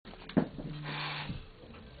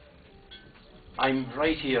I'm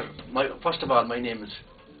right here. First of all, my name is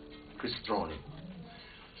Chris Droney,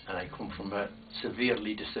 and I come from a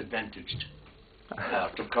severely disadvantaged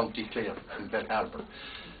part of County Clare in Bell Harbour,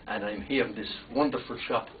 and I'm here in this wonderful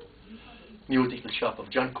shop, musical shop of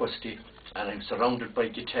John Custy, and I'm surrounded by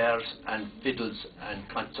guitars and fiddles and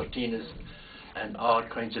concertinas and all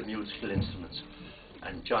kinds of musical instruments.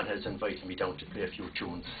 And John has invited me down to play a few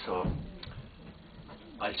tunes, so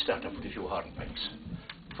I'll start off with a few hornpipes.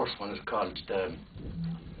 The first one is called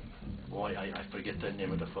I forget the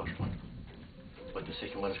name of the first one, but the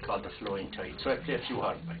second one is called The Flowing Tide. So I play a few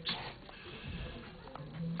hornpipes.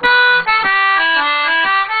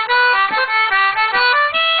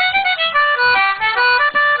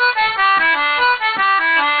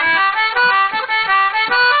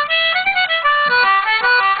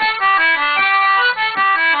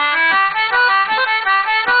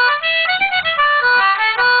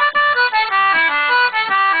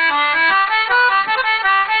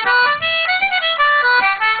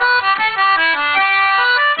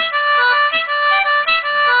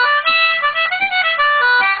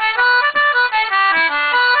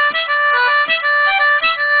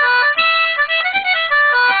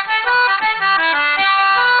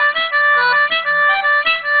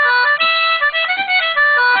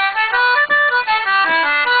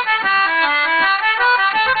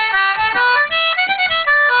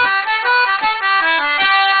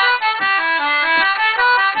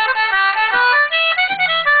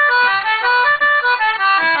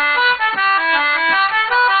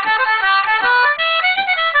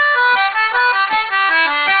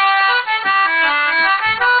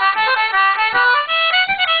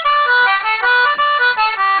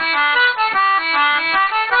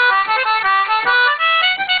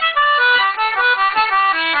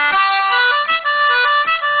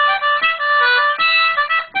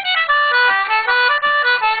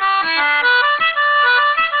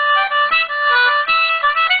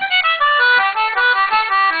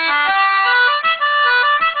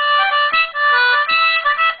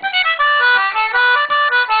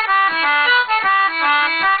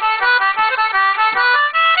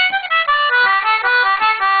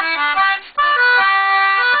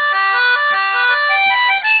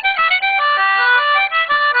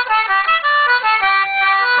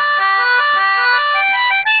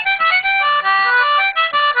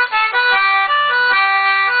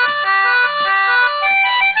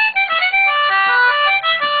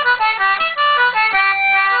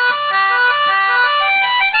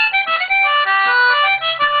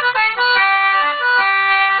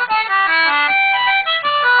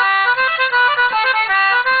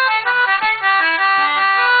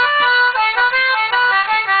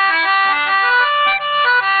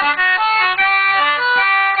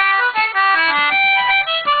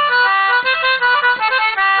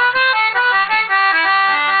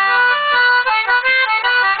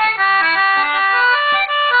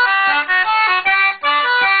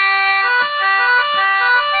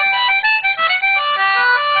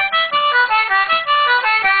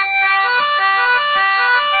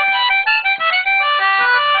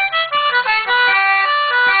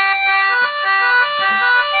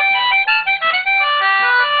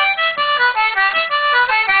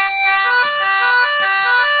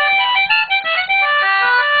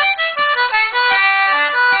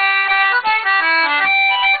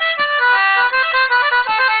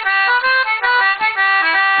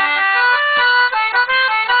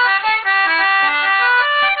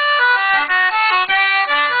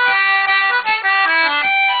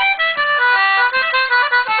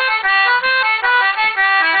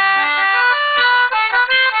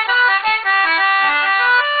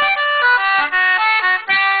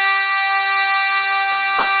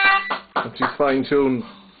 Fine tunes.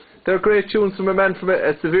 They're great tunes from a man from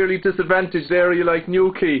a severely disadvantaged area like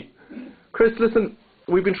Newquay. Chris, listen,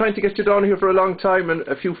 we've been trying to get you down here for a long time, and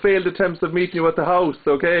a few failed attempts of meeting you at the house,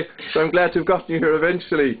 okay? So I'm glad to have gotten you here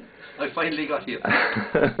eventually. I finally got here.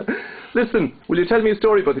 Listen, will you tell me a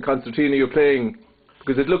story about the concertina you're playing?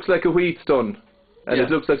 Because it looks like a Wheatstone, and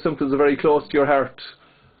it looks like something that's very close to your heart.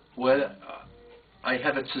 Well, I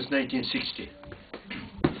have it since 1960.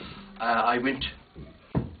 I went...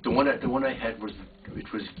 The one I had was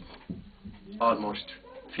almost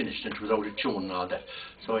finished and it was out of tune and all that.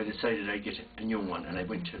 So I decided I'd get a new one, and I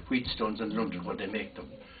went to Wheatstones in London where they make them,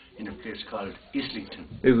 in a place called Islington.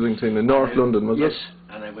 Islington in North London, was it? Yes,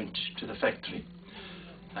 and I went to the factory.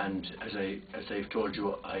 And as I've told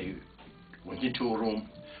you, I went into a room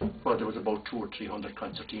where there was about 200 or 300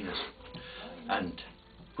 concertinas. And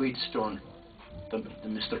Wheatstone, the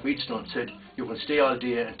Mr. Wheatstone said, you can stay all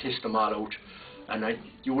day and test them all out, And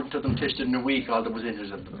you wouldn't have them tested in a week, all that was in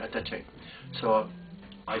it at that time. So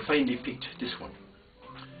I finally picked this one.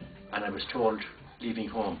 And I was told, leaving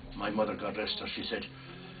home, my mother, God rest her, she said,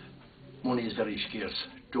 money is very scarce,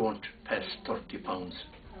 don't pass £30.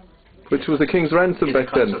 Which was a king's ransom back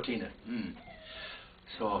then.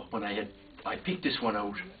 So when I picked this one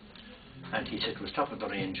out, and he said it was top of the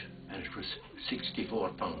range, and it was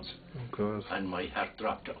 £64. Oh God. And my heart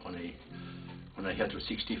dropped when I heard it was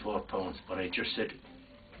 £64, but I just said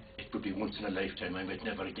it would be once in a lifetime. I might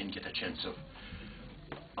never again get a chance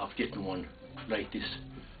of getting one like this.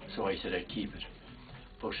 So I said I'd keep it.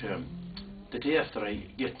 But the day after I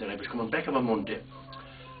get there, I was coming back on a Monday,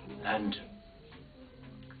 and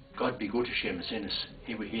God be good to Seamus Ennis,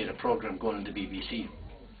 he had a programme going on the BBC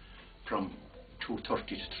from 2:30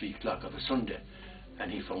 to 3 o'clock of a Sunday,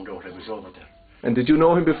 and he found out I was over there. And did you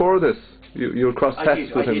know him before this? You were cross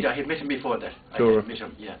paths with him? I had met him before that. Sure. I had met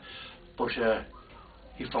him, yeah. But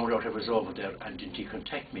he found out I was over there, and didn't he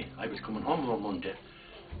contact me? I was coming home on Monday,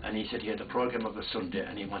 and he said he had a programme of a Sunday,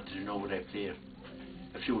 and he wanted to know would I play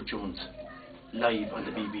a few tunes live on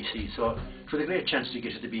the BBC. So it was a great chance to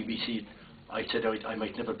get to the BBC. I said I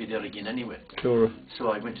might never be there again anyway. Sure. So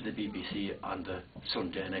I went to the BBC on the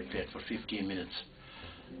Sunday, and I played for 15 minutes,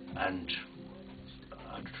 and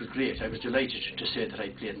it was great. I was delighted to say that I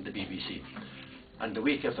played in the BBC. And the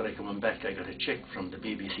week after I came back, I got a cheque from the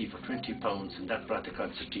BBC for £20, and that brought the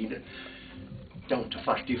concertina down to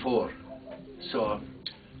 44. So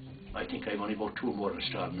I think I've only about 2 more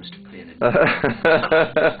instalments to play in it.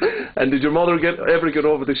 And did your mother ever get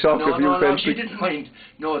over the shock of you? No, she didn't mind.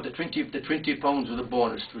 No, the £20 was a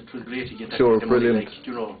bonus. It was great to get that sure, kind of brilliant. money, like,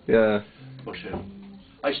 you know. Yeah. But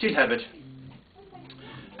I still have it,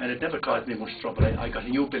 and it never caused me much trouble. I got a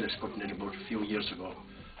new billet put in it about a few years ago.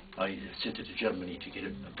 I sent it to Germany to get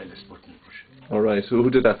a billet put in it. All right. So who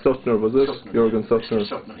did that? Suttner, was it? Suttner, Jürgen yeah. Suttner. Mr.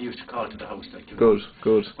 Suttner. He used to call to the house, like, you good, know.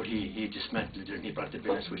 good. But he dismantled it, and he brought the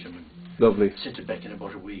billets with him. And lovely. Sent it back in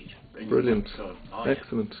about a week. Brilliant. So,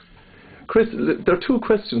 excellent. Yeah. Chris, there are 2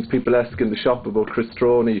 questions people ask in the shop about Chris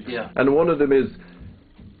Droney. Yeah. And one of them is,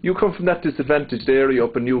 you come from that disadvantaged area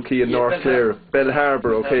up in Newquay and North Clare, Bell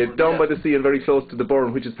Harbour, okay, down by the sea and very close to the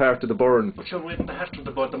Burren, which is part of the Burren. But sure, we're in the heart of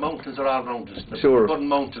the mountains are all around us. Sure. The Burren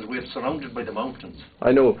Mountains, we're surrounded by the mountains.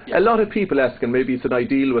 I know. Yeah. A lot of people ask, and maybe it's an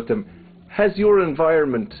ideal with them, has your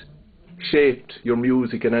environment shaped your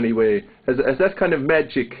music in any way? Has that kind of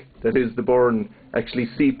magic that is the Burren actually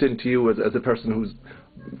seeped into you as a person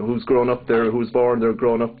who's grown up there, who's born there,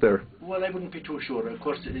 grown up there? Well, I wouldn't be too sure. Of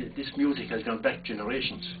course, this music has gone back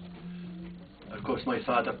generations. Of course, my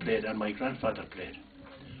father played and my grandfather played.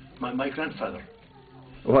 My grandfather.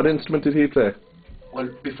 What instrument did he play? Well,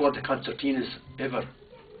 before the concertinas ever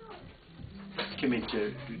came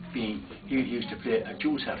into being, he used to play a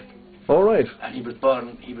Jew's harp. All right. And he was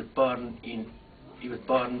born in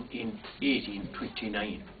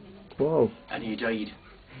 1829. Wow. And he died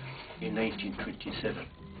in 1927.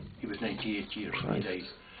 He was 98 years when he died.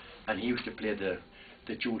 And he used to play the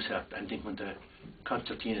Jew's harp, and then when the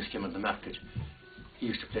concertinas came on the market, he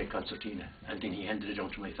used to play concertina, and then he handed it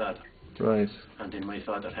down to my father. Right. And then my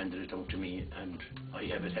father handed it down to me, and I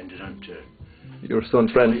have it handed on to your son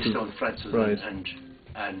Francis. My son Francis, right.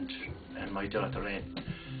 and my daughter Anne.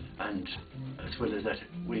 And as well as that,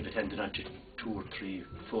 we've it handed on to 2 or 3,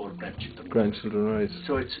 4 grandchildren. Grandchildren, right.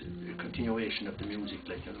 So it's a continuation of the music,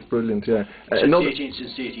 like, you know. Brilliant, yeah. Since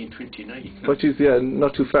 1829. Which is, yeah,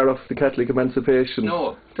 not too far off the Catholic emancipation.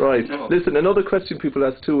 No. Right. No. Listen, another question people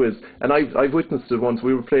ask too is, and I've witnessed it once,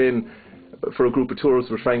 we were playing for a group of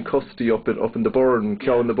tourists with Frank Custy up in the Burren,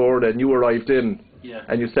 Cow in the Board, and you arrived in. Yeah.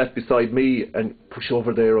 And you sat beside me and push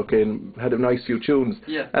over there, okay, and had a nice few tunes.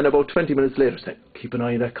 Yeah. And about 20 minutes later, said, keep an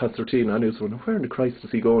eye on that concertina. And I was wondering, where in the Christ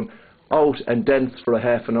is he going? Out and dance for a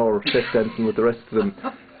half an hour, set dancing with the rest of them.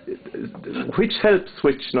 Which helps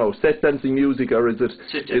which now? Set dancing music, or is it?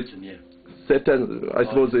 Set dancing, yeah. Set dance. I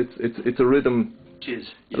suppose it's a rhythm. It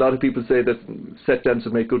is. Yeah. A lot of people say that set dance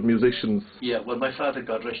would make good musicians. Yeah. Well, my father,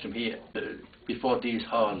 God rest him, before these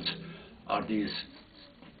halls or these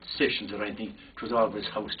sessions or anything, it was always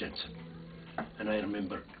house dancing. And I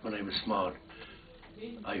remember when I was small,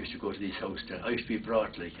 I used to go to these house dances. I used to be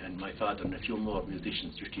brought, like, and my father and a few more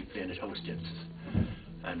musicians used to be playing at house dances.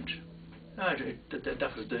 And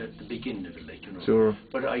that was the beginning of it, like, you know. Sure.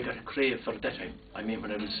 But I got a crave for that time. I mean,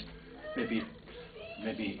 when I was maybe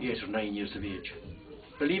 8 or 9 years of age.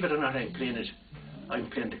 Believe it or not, I'm playing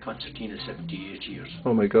the concertina 78 years.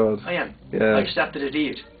 Oh my God. I am. Yeah. I started at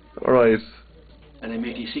 8. All right. And I'm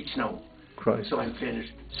 86 now. Christ. So I'm playing it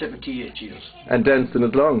 78 years. And dancing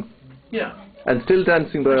as long. Yeah. And still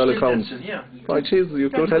dancing by all Still accounts. dancing, yeah. Right, Jesus, you're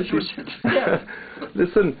good healthy. Yeah.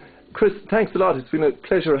 Listen, Chris, thanks a lot. It's been a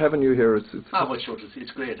pleasure having you here. It's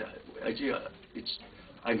It's great.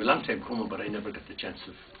 I'm a long time coming, but I never get the chance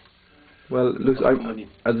of. Well, listen,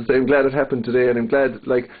 as I say, I'm glad it happened today, and I'm glad,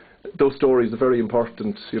 like, those stories are very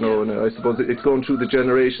important, you know, and I suppose it's going through the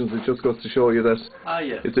generations. It just goes to show you that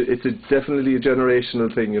it's definitely a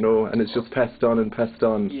generational thing, you know, and it's just passed on and passed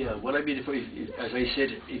on. Yeah, well, I mean, as I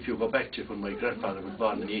said, if you go back to when my grandfather was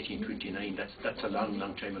born in 1829, that's a long,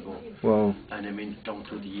 long time ago. Wow. And I mean, down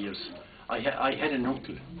through the years, I had an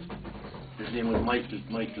uncle. His name was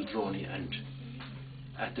Michael Droney, and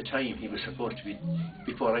at the time he was supposed to be,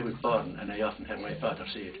 before I was born, and I often heard my father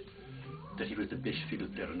say it, that he was the best fiddle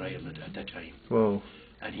player in Ireland at that time. Wow.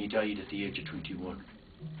 And he died at the age of 21.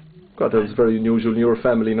 God, that was very unusual in your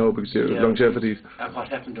family, no, because your longevity. And what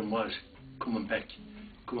happened to him was, coming back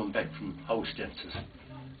from house dances,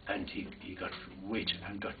 and he got weight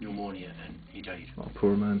and got pneumonia, and he died. Oh,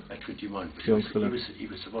 poor man. At 21. Young He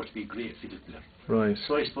was supposed to be a great fiddle player. Right.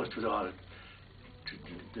 So I suppose it was all,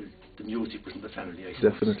 the music was in the family, I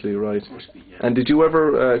suppose. Definitely, right. It must be, yeah. And did you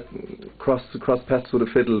ever cross paths with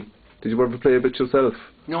a fiddle? Did you ever play a bit yourself?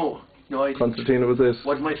 No, I didn't. Concertina was it?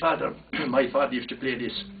 Well, my father used to play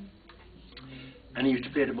this, and he used to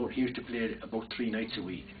play it about 3 nights a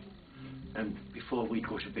week. And before we'd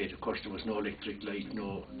go to bed, of course, there was no electric light,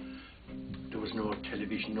 there was no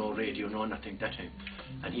television, no radio, no nothing that time.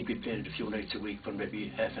 And he'd be playing it a few nights a week for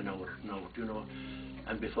maybe half an hour, you know.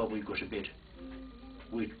 And before we'd go to bed,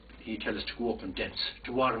 he'd tell us to go up and dance,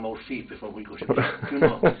 to warm our feet before we go to bed, you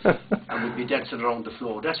know. And we'd be dancing around the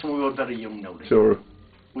floor. That's when we were very young now. Sure.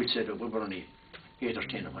 We said we were only 8 or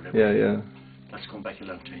 10 or whatever. Yeah. That's gone back a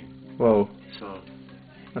long time. Wow. So.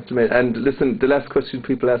 That's amazing. And listen, the last question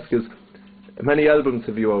people ask is, how many albums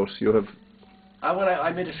have you out? You have. Well,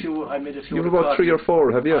 I made a few. You've about 3 or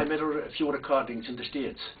 4, have you? I made a few recordings in the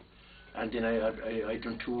States, and then I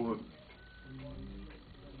done 2.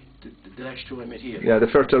 The last 2 I made here. Yeah, the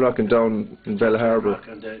Fertile Rock and down in Bell Harbour.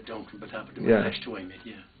 And down from Bell Harbour. The last 2 I made,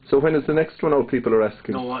 yeah. So when is the next one out, people are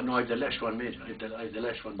asking? No, I've the last one made. I've the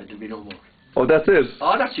last one, but there'll be no more. Oh, that's it?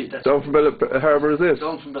 Oh, that's it. Down from Bell Harbour, is it?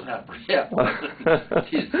 Down from Bell Harbour, yeah.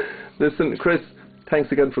 Listen, Chris,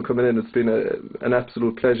 thanks again for coming in. It's been an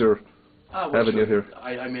absolute pleasure having you here.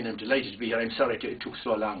 I mean, I'm delighted to be here. I'm sorry it took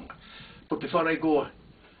so long. But before I go,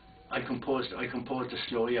 I composed a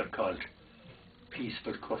slow air called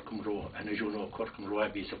Peaceful Corcombe Row, and as you know, Corcombe Row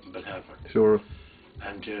Abbey is up in Bell Harbour. Sure.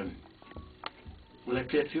 And will I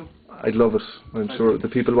play it for you? I'd love it. I'm sure the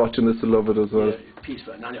people watching this will love it as well. Yeah,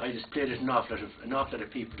 peaceful. And I just played it an awful lot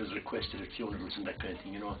of people has requested at funerals and that kind of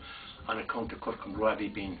thing, you know, on account of Corcombe Row Abbey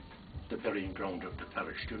being the burying ground of the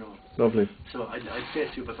parish, you know. Lovely. So I'd play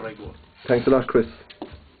it for you before I go. Thanks a lot, Chris.